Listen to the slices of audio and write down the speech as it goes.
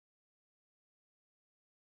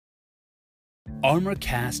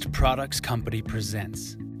Armorcast Products Company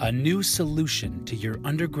presents a new solution to your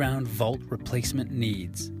underground vault replacement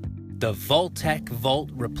needs. The Voltek Vault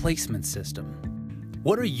Replacement System.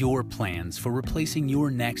 What are your plans for replacing your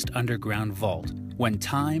next underground vault when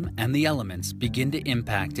time and the elements begin to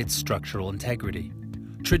impact its structural integrity?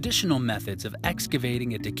 Traditional methods of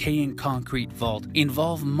excavating a decaying concrete vault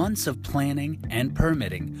involve months of planning and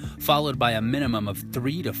permitting, followed by a minimum of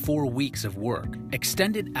 3 to 4 weeks of work.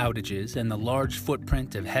 Extended outages and the large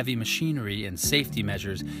footprint of heavy machinery and safety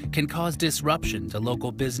measures can cause disruption to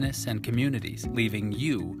local business and communities, leaving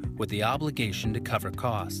you with the obligation to cover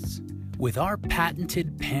costs. With our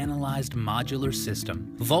patented PANELIZED modular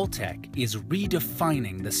system, Voltek is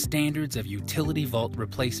redefining the standards of utility vault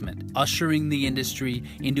replacement, ushering the industry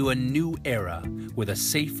into a new era with a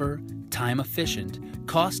safer, time-efficient,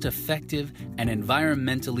 cost-effective, and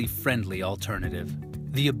environmentally friendly alternative.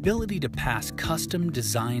 The ability to pass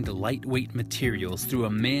custom-designed lightweight materials through a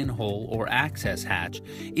manhole or access hatch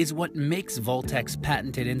is what makes Voltek's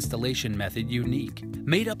patented installation method unique.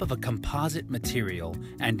 Made up of a composite material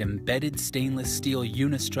and embedded stainless steel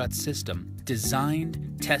unistrut system,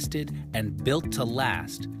 designed, tested, and built to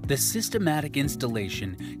last, the systematic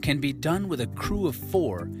installation can be done with a crew of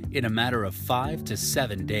 4 in a matter of 5 to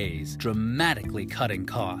 7 days, dramatically cutting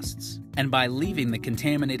costs. And by leaving the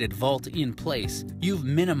contaminated vault in place, you've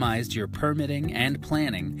minimized your permitting and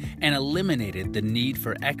planning and eliminated the need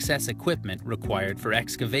for excess equipment required for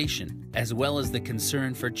excavation, as well as the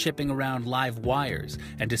concern for chipping around live wires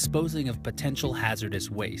and disposing of potential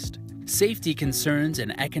hazardous waste. Safety concerns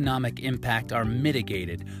and economic impact are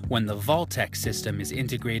mitigated when the Voltek system is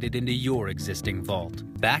integrated into your existing vault.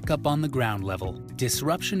 Back up on the ground level,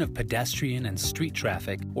 disruption of pedestrian and street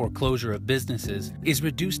traffic or closure of businesses is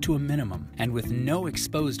reduced to a minimum, and with no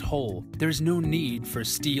exposed hole, there's no need for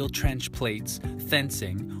steel trench plates,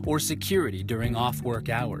 fencing, or security during off-work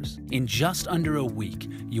hours. In just under a week,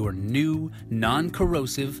 your new,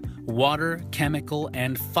 non-corrosive, water, chemical,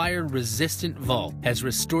 and fire-resistant vault has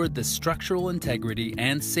restored the structural integrity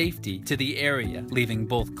and safety to the area, leaving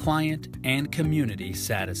both client and community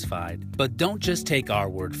satisfied. But don't just take our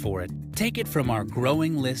word for it. Take it from our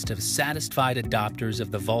growing list of satisfied adopters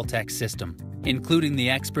of the Voltek system, including the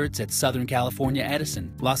experts at Southern California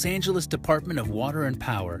Edison, Los Angeles Department of Water and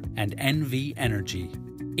Power, and NV Energy.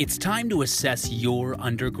 It's time to assess your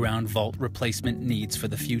underground vault replacement needs for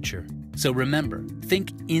the future. So remember,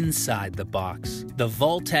 think inside the box. The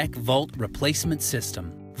Voltek Vault Replacement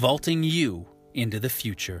System, vaulting you into the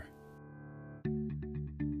future.